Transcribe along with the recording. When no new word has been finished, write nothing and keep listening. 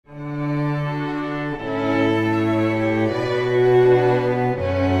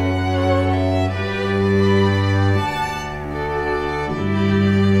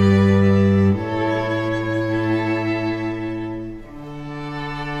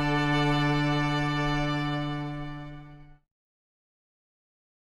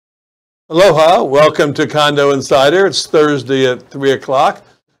Aloha, welcome to Condo Insider. It's Thursday at 3 o'clock,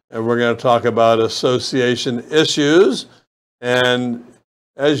 and we're going to talk about association issues. And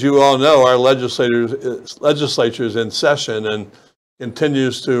as you all know, our legislature is in session and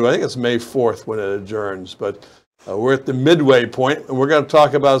continues to, I think it's May 4th when it adjourns, but we're at the midway point, and we're going to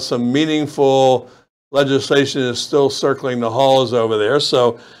talk about some meaningful legislation that's still circling the halls over there.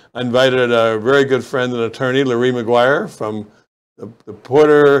 So I invited a very good friend and attorney, Laree McGuire, from the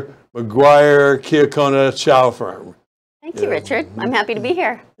Porter McGuire Keokona Chow firm. Thank you, Richard. I'm happy to be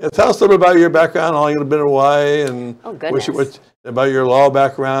here. Yeah, tell us a little bit about your background, how long you've been in Hawaii, and about your law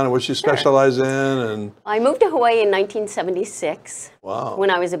background and what you specialize in. And I moved to Hawaii in 1976. Wow. When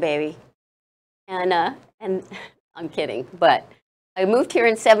I was a baby, and I'm kidding, but I moved here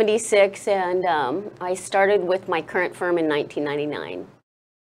in '76, and I started with my current firm in 1999.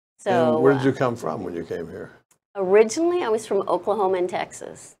 So and where did you come from when you came here? Originally, I was from Oklahoma and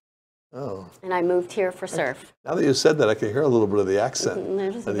Texas. Oh. And I moved here for surf. Now that you said that, I can hear a little bit of the accent.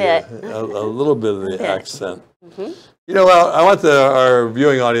 There's a bit. A little bit of the accent. Mm-hmm. You know, well, I want our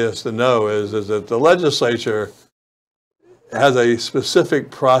viewing audience to know is that the legislature has a specific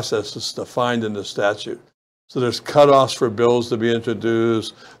process that's defined in the statute. So there's cutoffs for bills to be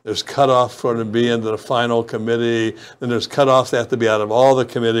introduced. There's cutoffs for them to be into the final committee. Then there's cutoffs that have to be out of all the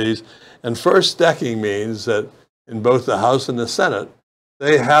committees. And first decking means that in both the House and the Senate,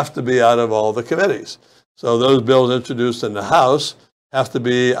 they have to be out of all the committees. So those bills introduced in the House have to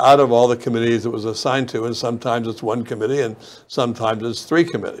be out of all the committees it was assigned to, and sometimes it's one committee and sometimes it's three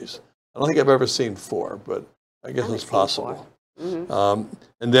committees. I don't think I've ever seen four, but I guess it's possible. Mm-hmm.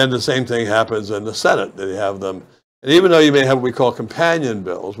 And then the same thing happens in the Senate. They have them, and even though you may have what we call companion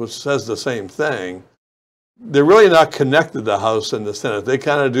bills, which says the same thing, they're really not connected to the House and the Senate. They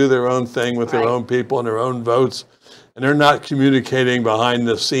kind of do their own thing with their own people and their own votes. And they're not communicating behind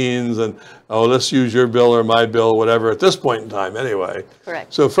the scenes and, oh, let's use your bill or my bill, whatever, at this point in time anyway.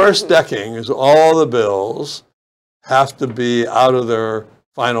 Correct. So first decking is all the bills have to be out of their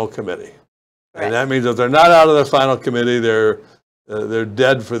final committee. Correct. And that means if they're not out of the final committee, they're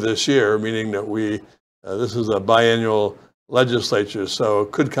dead for this year, meaning that this is a biennial legislature, so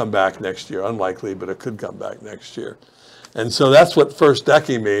it could come back next year. Unlikely, but it could come back next year. And so that's what first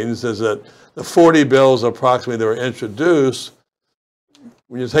decking means, is that the 40 bills approximately that were introduced,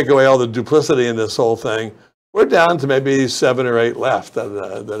 when you take away all the duplicity in this whole thing, we're down to maybe 7 or 8 left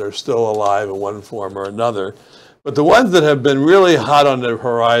that are still alive in one form or another. But the ones that have been really hot on the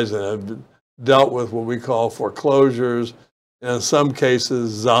horizon have dealt with what we call foreclosures, and in some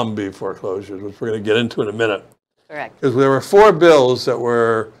cases, zombie foreclosures, which we're going to get into in a minute. Correct. Because there were 4 bills that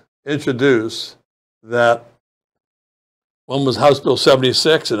were introduced that one was House Bill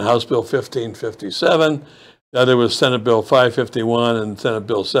 76 and House Bill 1557. The other was Senate Bill 551 and Senate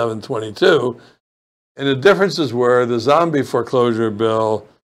Bill 722. And the differences were the zombie foreclosure bill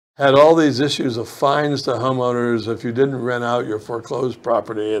had all these issues of fines to homeowners if you didn't rent out your foreclosed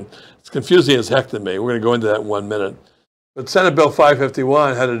property. And it's confusing as heck to me. We're going to go into that in 1 minute. But Senate Bill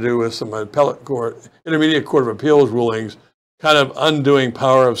 551 had to do with some appellate court, intermediate court of appeals rulings, kind of undoing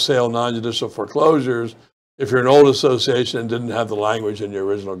power of sale non-judicial foreclosures if you're an old association and didn't have the language in your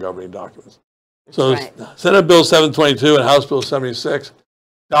original governing documents. So Senate Bill 722 and House Bill 76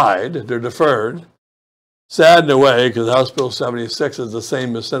 died. They're deferred. Sad in a way, because House Bill 76 is the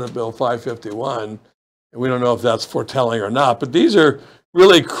same as Senate Bill 551, and we don't know if that's foretelling or not. But these are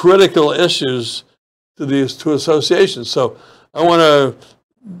really critical issues to these two associations. So I want to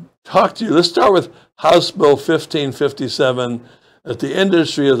talk to you. Let's start with House Bill 1557, that the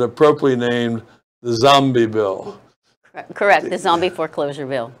industry is appropriately named the zombie bill. Correct, the zombie foreclosure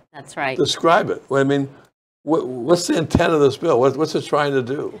bill. That's right. Describe it. Well, I mean, what's the intent of this bill? What's it trying to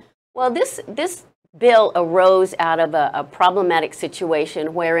do? Well, this bill arose out of a problematic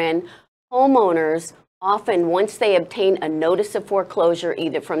situation wherein homeowners often, once they obtain a notice of foreclosure,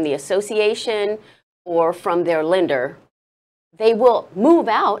 either from the association or from their lender, they will move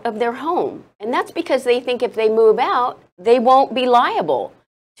out of their home. And that's because they think if they move out, they won't be liable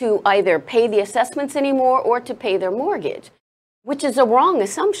to either pay the assessments anymore or to pay their mortgage, which is a wrong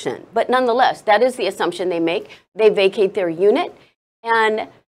assumption. But nonetheless, that is the assumption they make. They vacate their unit. And,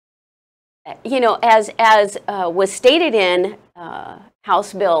 you know, as was stated in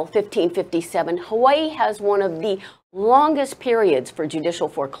House Bill 1557, Hawaii has one of the longest periods for judicial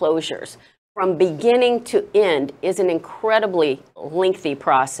foreclosures. From beginning to end is an incredibly lengthy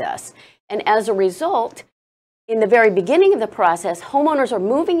process. And as a result, in the very beginning of the process, homeowners are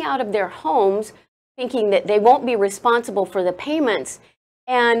moving out of their homes thinking that they won't be responsible for the payments.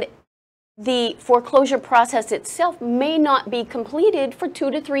 And the foreclosure process itself may not be completed for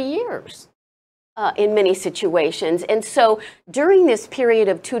 2 to 3 years in many situations. And so during this period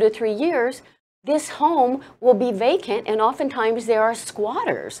of 2 to 3 years, this home will be vacant, and oftentimes there are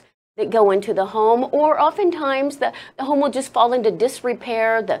squatters that go into the home, or oftentimes the home will just fall into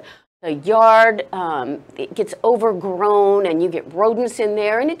disrepair. The yard it gets overgrown, and you get rodents in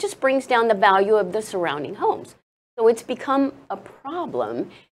there, and it just brings down the value of the surrounding homes. So it's become a problem,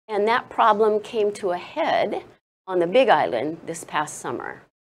 and that problem came to a head on the Big Island this past summer.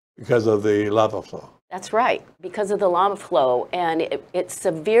 Because of the lava flow. That's right, because of the lava flow, and it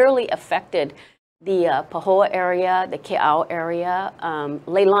severely affected the Pahoa area, the Ke'au area,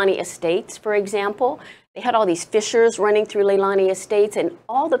 Leilani Estates, for example. They had all these fissures running through Leilani Estates, and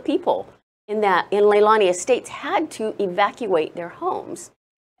all the people in Leilani Estates had to evacuate their homes.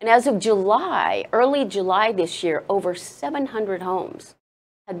 And as of July, early July this year, over 700 homes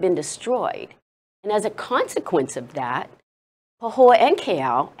had been destroyed. And as a consequence of that, Pahoa and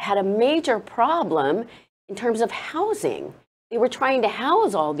Ke'au had a major problem in terms of housing. They were trying to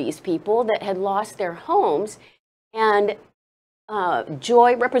house all these people that had lost their homes, and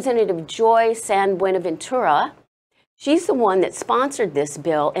Representative Joy San Buenaventura, she's the one that sponsored this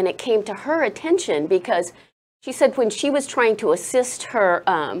bill, and it came to her attention because she said when she was trying to assist her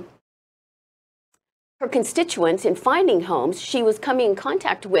constituents in finding homes, she was coming in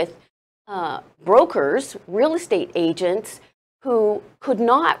contact with brokers, real estate agents, who could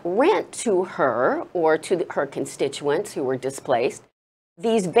not rent to her or to her constituents who were displaced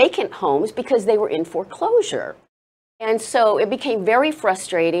these vacant homes because they were in foreclosure. And so it became very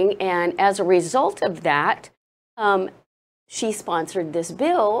frustrating, and as a result of that, she sponsored this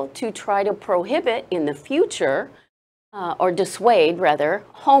bill to try to prohibit in the future, or dissuade rather,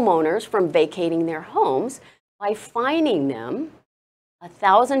 homeowners from vacating their homes by fining them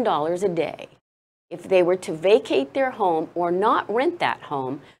 $1,000 a day if they were to vacate their home or not rent that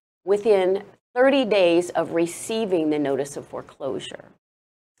home within 30 days of receiving the notice of foreclosure.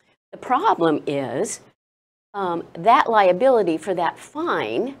 The problem is that liability for that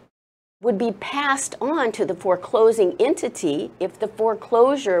fine would be passed on to the foreclosing entity if the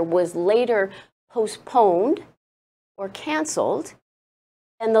foreclosure was later postponed or canceled,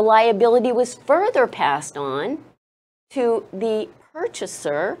 and the liability was further passed on to the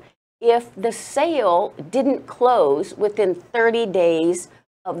purchaser if the sale didn't close within 30 days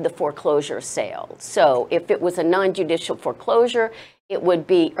of the foreclosure sale. So if it was a non-judicial foreclosure, it would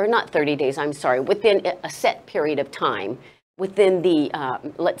be, or not 30 days, I'm sorry, within a set period of time, within the,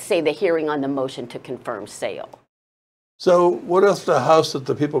 let's say, the hearing on the motion to confirm sale. So what if the house that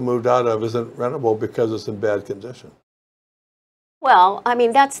the people moved out of isn't rentable because it's in bad condition? Well, I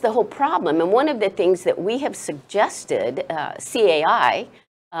mean, that's the whole problem. And one of the things that we have suggested, CAI,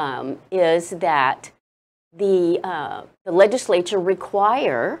 is that the legislature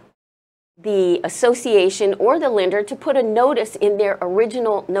require the association or the lender to put a notice in their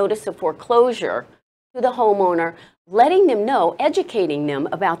original notice of foreclosure to the homeowner, letting them know, educating them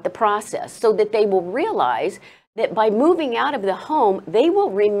about the process so that they will realize that by moving out of the home, they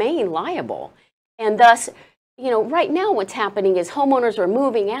will remain liable. And thus, you know, right now what's happening is homeowners are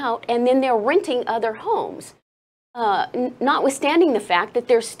moving out and then they're renting other homes, notwithstanding the fact that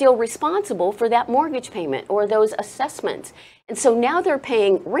they're still responsible for that mortgage payment or those assessments. And so now they're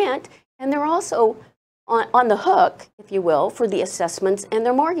paying rent, and they're also on the hook, if you will, for the assessments and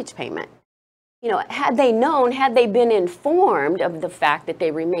their mortgage payment. You know, had they known, had they been informed of the fact that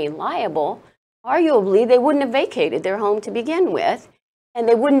they remain liable, arguably they wouldn't have vacated their home to begin with, and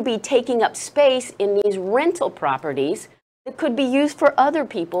they wouldn't be taking up space in these rental properties that could be used for other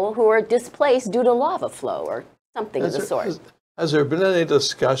people who are displaced due to lava flow or something of the sort. Has there been any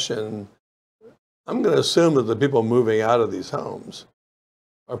discussion? I'm going to assume that the people moving out of these homes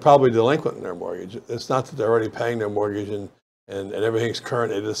are probably delinquent in their mortgage. It's not that they're already paying their mortgage and everything's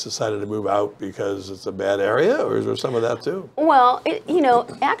current. They just decided to move out because it's a bad area, or is there some of that too? Well, you know,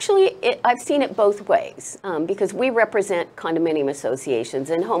 actually, I've seen it both ways because we represent condominium associations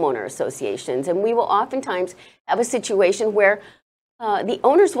and homeowner associations, and we will oftentimes have a situation where the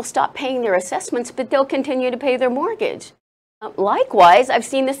owners will stop paying their assessments, but they'll continue to pay their mortgage. Likewise, I've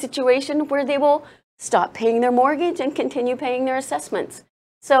seen the situation where they will stop paying their mortgage and continue paying their assessments.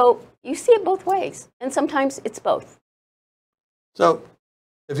 So you see it both ways, and sometimes it's both. So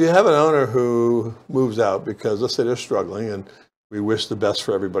if you have an owner who moves out because, let's say, they're struggling, and we wish the best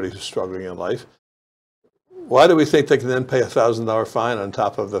for everybody who's struggling in life, why do we think they can then pay a $1,000 fine on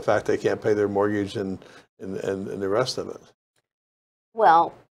top of the fact they can't pay their mortgage and the rest of it?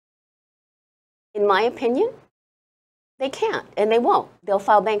 Well, in my opinion, they can't, and they won't. They'll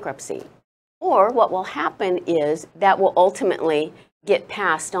file bankruptcy. Or what will happen is that will ultimately get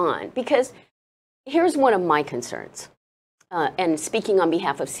passed on. Because here's one of my concerns, and speaking on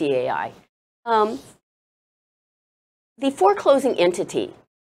behalf of CAI. The foreclosing entity,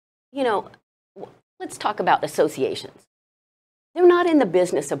 you know, let's talk about associations. They're not in the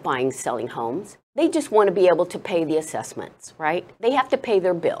business of buying, selling homes. They just want to be able to pay the assessments, right? They have to pay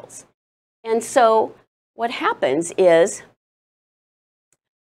their bills. And so what happens is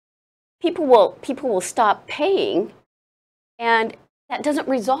people will stop paying, and that doesn't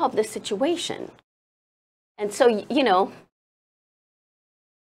resolve the situation. And so, you know,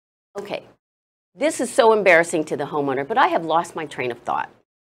 okay, this is so embarrassing to the homeowner, but I have lost my train of thought.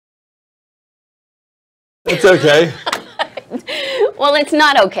 It's okay. Well, it's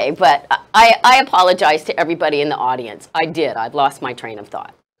not okay, but I apologize to everybody in the audience. I did. I've lost my train of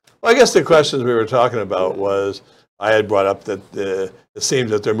thought. Well, I guess the questions we were talking about was, I had brought up that it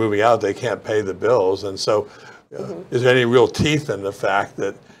seems that they're moving out, they can't pay the bills. And so is there any real teeth in the fact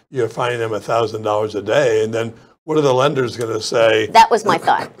that you're finding them $1,000 a day? And then what are the lenders going to say? That was my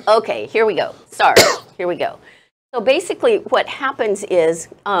thought. Okay, here we go. Sorry, here we go. So basically what happens is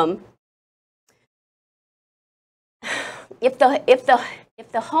if the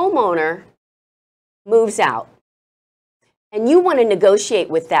homeowner moves out and you want to negotiate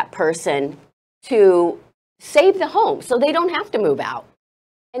with that person to save the home so they don't have to move out.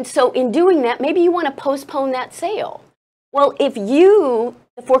 And so in doing that, maybe you want to postpone that sale. Well, if you,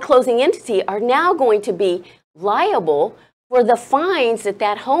 the foreclosing entity, are now going to be liable for the fines that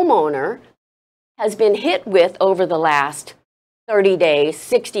that homeowner has been hit with over the last 30 days,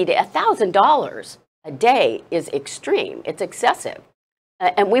 60 days, $1,000 a day is extreme. It's excessive.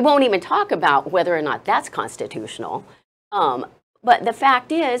 And we won't even talk about whether or not that's constitutional. But the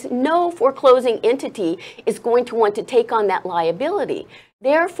fact is, no foreclosing entity is going to want to take on that liability.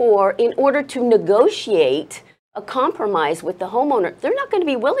 Therefore, in order to negotiate a compromise with the homeowner, they're not going to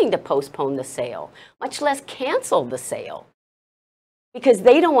be willing to postpone the sale, much less cancel the sale, because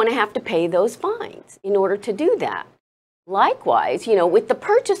they don't want to have to pay those fines in order to do that. Likewise, you know, with the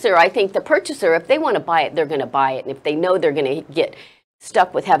purchaser, I think the purchaser, if they want to buy it, they're going to buy it. And if they know they're going to get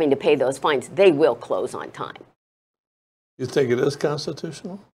stuck with having to pay those fines, they will close on time. You think it is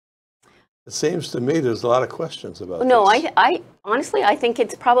constitutional? It seems to me there's a lot of questions about this. No, I honestly, I think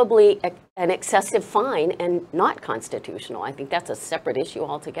it's probably an excessive fine and not constitutional. I think that's a separate issue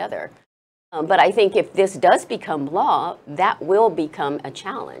altogether. But I think if this does become law, that will become a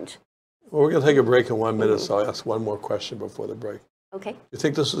challenge. Well, we're going to take a break in 1 minute, so I'll ask one more question before the break. Okay. You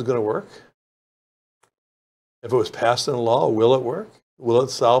think this is going to work? If it was passed in law, will it work? Will it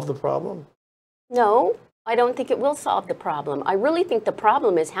solve the problem? No, I don't think it will solve the problem. I really think the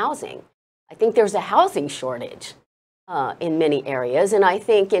problem is housing. I think there's a housing shortage in many areas. And I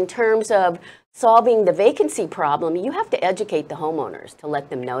think in terms of solving the vacancy problem, you have to educate the homeowners to let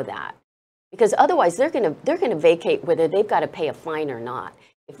them know that. Because otherwise, they're going to vacate whether they've got to pay a fine or not.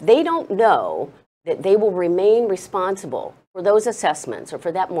 If they don't know that they will remain responsible for those assessments or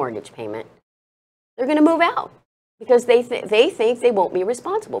for that mortgage payment, they're going to move out because they think they won't be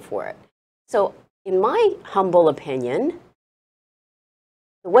responsible for it. So in my humble opinion,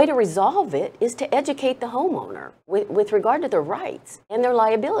 the way to resolve it is to educate the homeowner with regard to their rights and their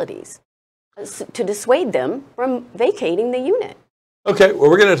liabilities, to dissuade them from vacating the unit. Okay, well,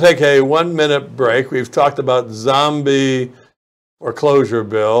 we're going to take a 1 minute break. We've talked about zombie foreclosure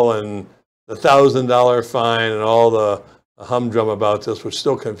bill and the $1,000 fine and all the humdrum about this, which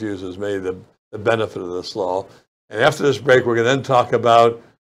still confuses me, the benefit of this law. And after this break, we're going to then talk about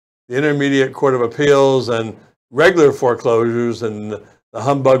the Intermediate Court of Appeals and regular foreclosures and the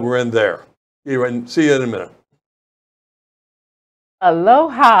humbug we're in there. See you in a minute.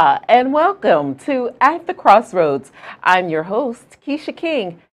 Aloha and welcome to At the Crossroads. I'm your host, Keisha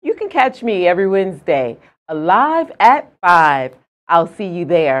King. You can catch me every Wednesday, live at 5. I'll see you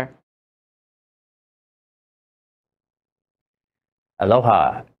there.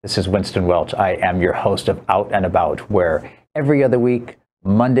 Aloha, this is Winston Welch. I am your host of Out and About, where every other week,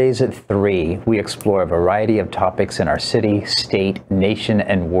 Mondays at 3, we explore a variety of topics in our city, state, nation,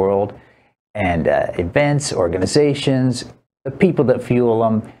 and world, and events, organizations, the people that fuel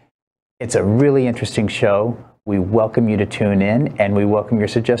them. It's a really interesting show. We welcome you to tune in, and we welcome your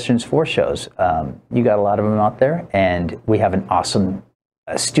suggestions for shows. You got a lot of them out there, and we have an awesome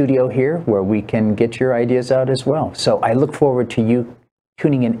studio here where we can get your ideas out as well. So I look forward to you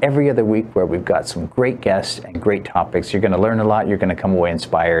tuning in every other week, where we've got some great guests and great topics. You're going to learn a lot. You're going to come away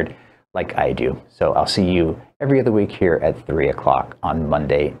inspired like I do. So I'll see you every other week here at 3 o'clock on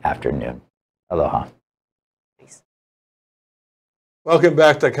Monday afternoon. Aloha. Welcome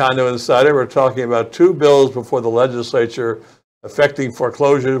back to Condo Insider. We're talking about two bills before the legislature affecting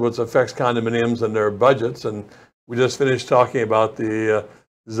foreclosures, which affects condominiums and their budgets. And we just finished talking about the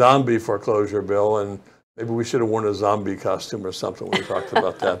zombie foreclosure bill, and maybe we should have worn a zombie costume or something when we talked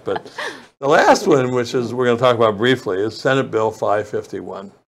about that. But the last one, which is we're going to talk about briefly, is Senate Bill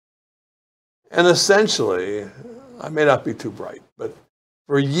 551. And essentially, I may not be too bright, but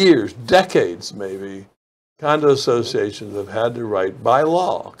for years, decades maybe, condo associations have had the right, by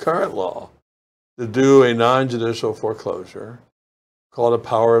law, current law, to do a non-judicial foreclosure called a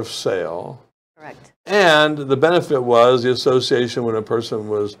power of sale. Correct. And the benefit was the association, when a person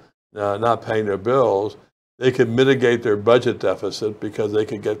was not paying their bills, they could mitigate their budget deficit because they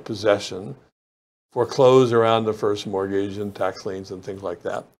could get possession, foreclose around the first mortgage and tax liens and things like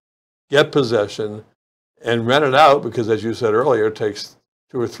that, get possession, and rent it out because, as you said earlier, it takes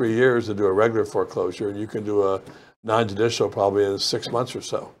 2 or 3 years to do a regular foreclosure, and you can do a non-judicial probably in 6 months or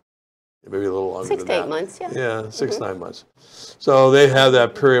so, maybe a little longer 6 than to 8 that. months, yeah. Yeah, 6 to 9 months. So they have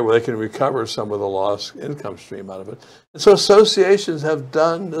that period where they can recover some of the lost income stream out of it. And so associations have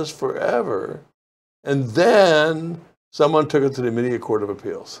done this forever. And then someone took it to the Immediate Court of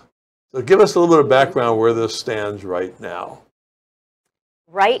Appeals. So give us a little bit of background where this stands right now.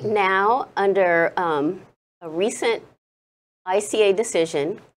 Right now, under a recent ICA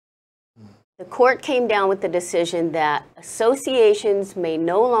decision, the court came down with the decision that associations may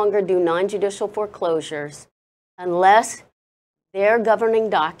no longer do non-judicial foreclosures unless their governing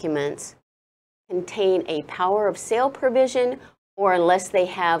documents contain a power of sale provision, or unless they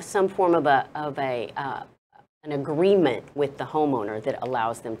have some form of an agreement with the homeowner that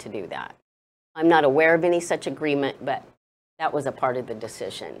allows them to do that. I'm not aware of any such agreement, but that was a part of the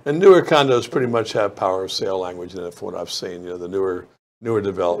decision. And newer condos pretty much have power of sale language in it, from what I've seen, the newer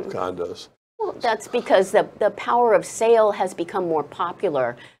developed condos. Well, that's because the power of sale has become more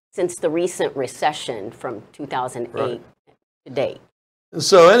popular since the recent recession from 2008 to date. And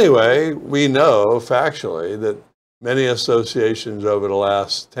so anyway, we know factually that many associations over the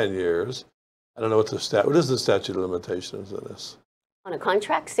last 10 years, I don't know what is the statute of limitations of this? On a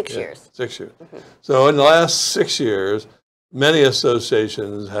contract, 6 years. 6 years. So in the last 6 years, many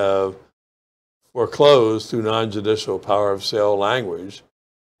associations have foreclosed through non-judicial power of sale language.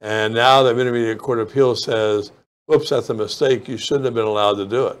 And now the Intermediate Court of Appeals says, whoops, that's a mistake. You shouldn't have been allowed to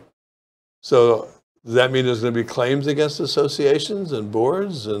do it. So does that mean there's going to be claims against associations and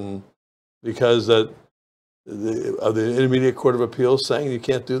boards, and because of the Intermediate Court of Appeals saying you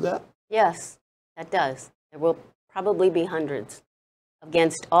can't do that? Yes, that does. There will probably be hundreds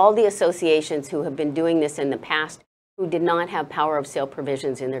against all the associations who have been doing this in the past, who did not have power of sale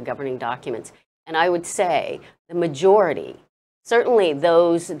provisions in their governing documents. And I would say the majority, certainly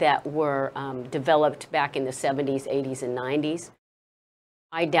those that were developed back in the 70s, 80s, and 90s,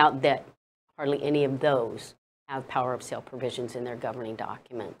 I doubt that hardly any of those have power of sale provisions in their governing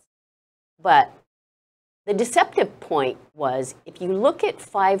documents. But the deceptive point was, if you look at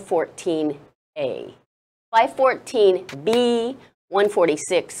 514A, 514B,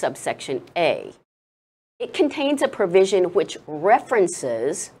 146 subsection A, it contains a provision which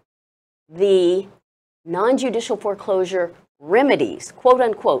references the non-judicial foreclosure remedies, quote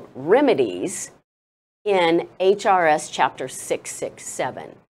unquote, remedies in HRS chapter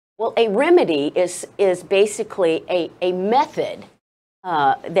 667. Well, a remedy is basically a method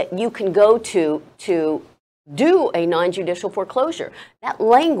that you can go to do a non-judicial foreclosure. That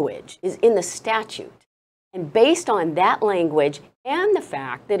language is in the statute. And based on that language and the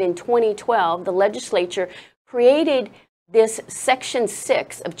fact that in 2012, the legislature created this section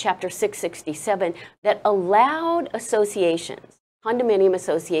 6 of chapter 667 that allowed associations, condominium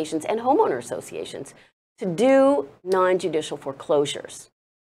associations and homeowner associations, to do non-judicial foreclosures.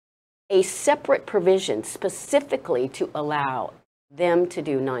 A separate provision specifically to allow them to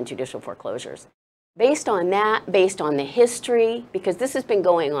do non-judicial foreclosures. Based on that, based on the history, because this has been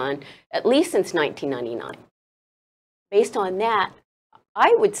going on at least since 1999, based on that,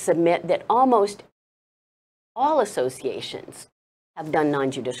 I would submit that almost all associations have done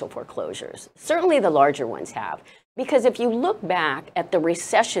non-judicial foreclosures. Certainly the larger ones have. Because if you look back at the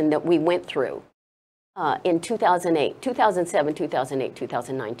recession that we went through in 2008, 2007, 2008,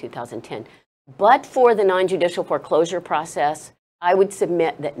 2009, 2010, but for the non-judicial foreclosure process, I would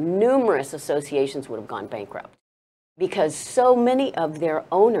submit that numerous associations would have gone bankrupt because so many of their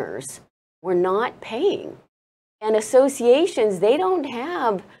owners were not paying. And associations, they don't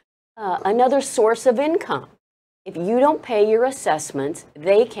have another source of income. If you don't pay your assessments,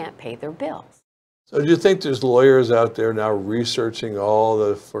 they can't pay their bills. So do you think there's lawyers out there now researching all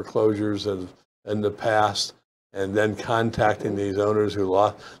the foreclosures in the past and then contacting these owners who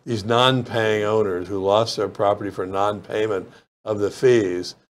lost, these non-paying owners who lost their property for non-payment of the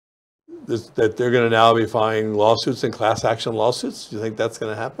fees, that they're going to now be filing lawsuits and class action lawsuits? Do you think that's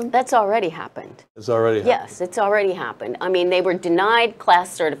going to happen? That's already happened. It's already happened. Yes, it's already happened. I mean, they were denied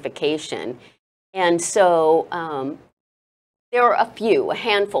class certification. And so there are a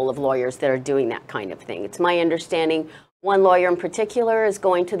handful of lawyers that are doing that kind of thing. It's my understanding one lawyer in particular is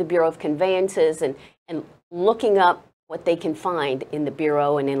going to the Bureau of Conveyances and looking up what they can find in the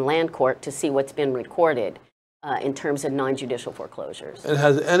Bureau and in land court to see what's been recorded in terms of non-judicial foreclosures. And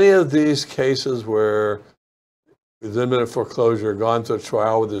has any of these cases where there's been a foreclosure gone to a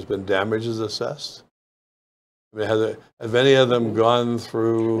trial where there's been damages assessed? I mean, have any of them gone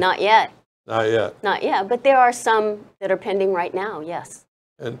through? Not yet. Not yet. Not yet, but there are some that are pending right now, yes.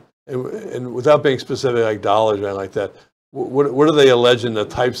 And without being specific, like dollars or anything like that, what are they alleging the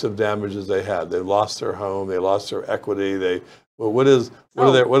types of damages they had? They lost their home, they lost their equity. What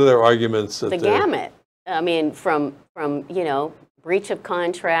are their arguments? The gamut. I mean, from breach of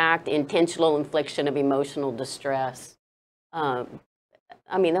contract, intentional infliction of emotional distress. I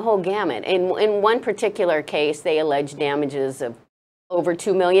mean, the whole gamut. In one particular case, they alleged damages of over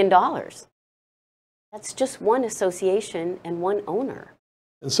 $2 million. That's just one association and one owner.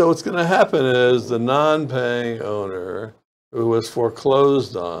 And so what's going to happen is the non-paying owner who was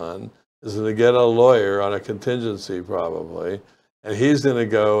foreclosed on is going to get a lawyer on a contingency probably, and he's going to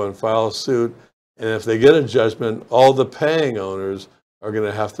go and file a suit. And if they get a judgment, all the paying owners are going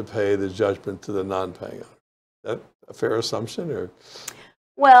to have to pay the judgment to the non-paying owner. Is that a fair assumption? Or?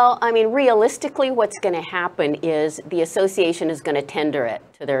 Well, I mean, realistically, what's going to happen is the association is going to tender it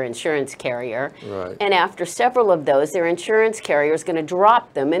to their insurance carrier. Right. And after several of those, their insurance carrier is going to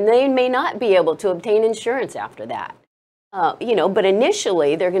drop them, and they may not be able to obtain insurance after that. But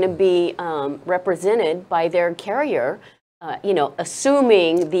initially, they're going to be represented by their carrier,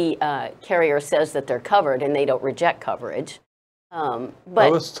 assuming the carrier says that they're covered and they don't reject coverage. But I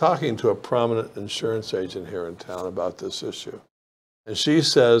was talking to a prominent insurance agent here in town about this issue. And she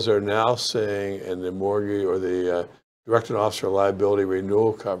says they're now seeing in the mortgage or the director and officer liability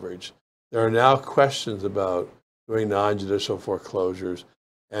renewal coverage, there are now questions about doing non-judicial foreclosures.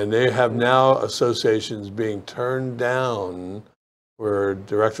 And they have now associations being turned down for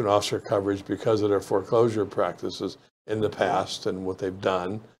director and officer coverage because of their foreclosure practices in the past and what they've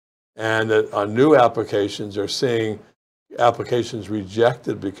done. And that on new applications, they're seeing applications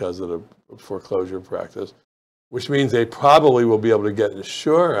rejected because of the foreclosure practice, which means they probably will be able to get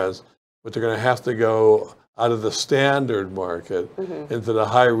insurance, but they're going to have to go out of the standard market into the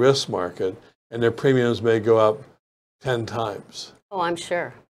high risk market, and their premiums may go up 10 times. Oh, I'm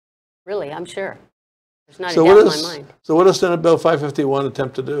sure. Really, I'm sure. There's not a doubt in my mind. So what does Senate Bill 551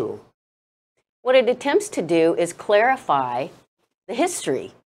 attempt to do? What it attempts to do is clarify the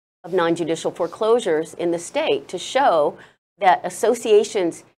history of non-judicial foreclosures in the state to show that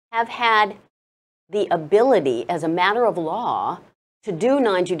associations have had the ability as a matter of law to do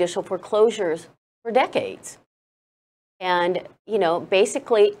non-judicial foreclosures for decades. And,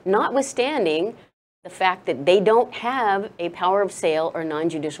 basically notwithstanding the fact that they don't have a power of sale or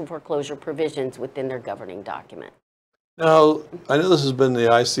non-judicial foreclosure provisions within their governing document. Now, I know this has been the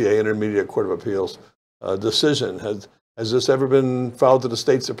ICA, Intermediate Court of Appeals, decision. Has this ever been filed to the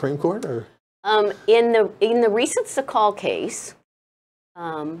state Supreme Court? Or? In the recent Sakal case,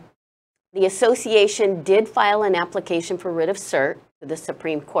 the association did file an application for writ of cert to the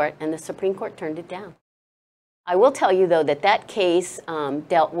Supreme Court, and the Supreme Court turned it down. I will tell you, though, that case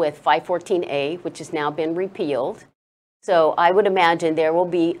dealt with 514A, which has now been repealed. So I would imagine there will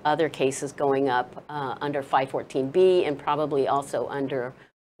be other cases going up under 514B and probably also under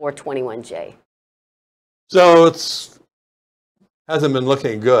 421J. So hasn't been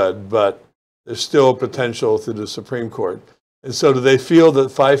looking good, but there's still potential through the Supreme Court. And so do they feel that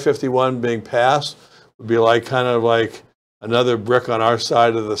 551 being passed would be kind of like another brick on our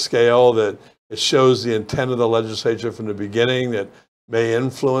side of the scale, that it shows the intent of the legislature from the beginning that may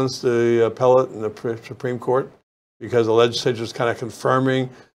influence the appellate and the Supreme Court, because the legislature is kind of confirming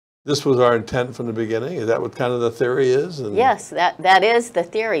this was our intent from the beginning? Is that what kind of the theory is? Yes, that is the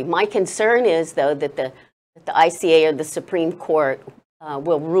theory. My concern is, though, that the ICA or the Supreme Court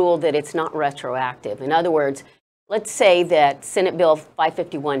will rule that it's not retroactive. In other words, let's say that Senate Bill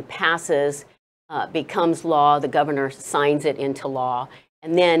 551 passes, becomes law, the governor signs it into law,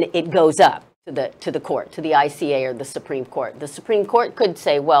 and then it goes up to the court, to the ICA or the Supreme Court. The Supreme Court could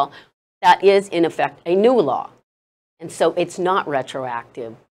say, well, that is in effect a new law, and so it's not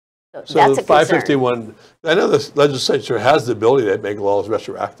retroactive. So that's a 551, I know the legislature has the ability to make laws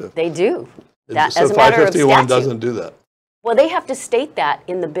retroactive. They do. That, So as a matter of 551 statute. doesn't do that. Well, they have to state that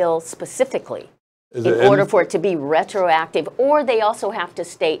in the bill specifically Is in it order for it to be retroactive, or they also have to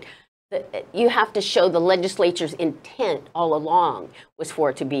state that you have to show the legislature's intent all along was for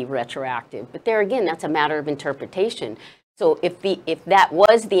it to be retroactive. But there again, that's a matter of interpretation. So if that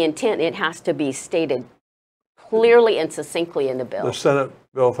was the intent, it has to be stated clearly and succinctly in the bill. Does Senate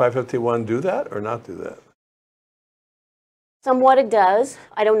Bill 551 do that or not do that? Somewhat it does.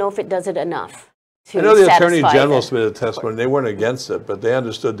 I don't know if it does it enough to I know the Attorney satisfy General submitted testimony. They weren't against it, but they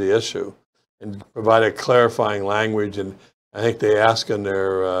understood the issue and provided clarifying language. And I think they asked in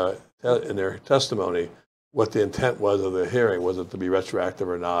their testimony what the intent was of the hearing. Was it to be retroactive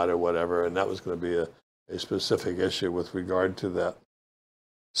or not or whatever? And that was going to be a specific issue with regard to that.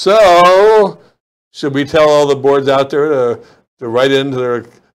 So should we tell all the boards out there to write into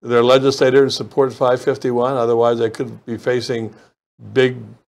their legislator and support 551? Otherwise, they could be facing big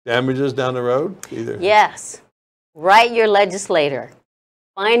damages down the road? Either. Yes. Write your legislator.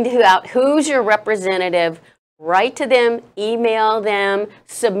 Find out who's your representative. Write to them, email them,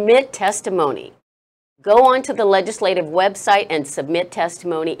 submit testimony. Go onto the legislative website and submit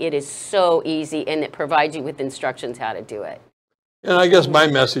testimony. It is so easy, and it provides you with instructions how to do it. And I guess my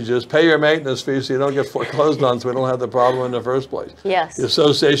message is pay your maintenance fee so you don't get foreclosed on, so we don't have the problem in the first place. Yes. The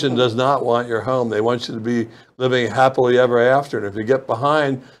association does not want your home. They want you to be living happily ever after. And if you get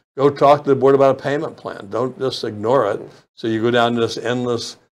behind, go talk to the board about a payment plan. Don't just ignore it. So you go down this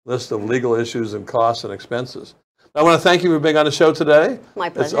endless list of legal issues and costs and expenses. I want to thank you for being on the show today. My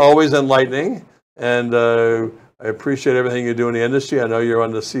pleasure. It's always enlightening. And I appreciate everything you do in the industry. I know you're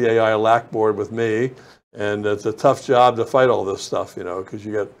on the CAI LAC board with me. And it's a tough job to fight all this stuff, you know, because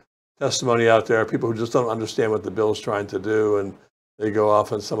you get testimony out there, people who just don't understand what the bill is trying to do, and they go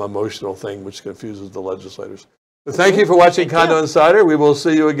off on some emotional thing which confuses the legislators. But thank you for watching Condo Insider. We will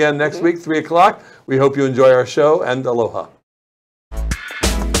see you again next week, 3 o'clock. We hope you enjoy our show, and aloha.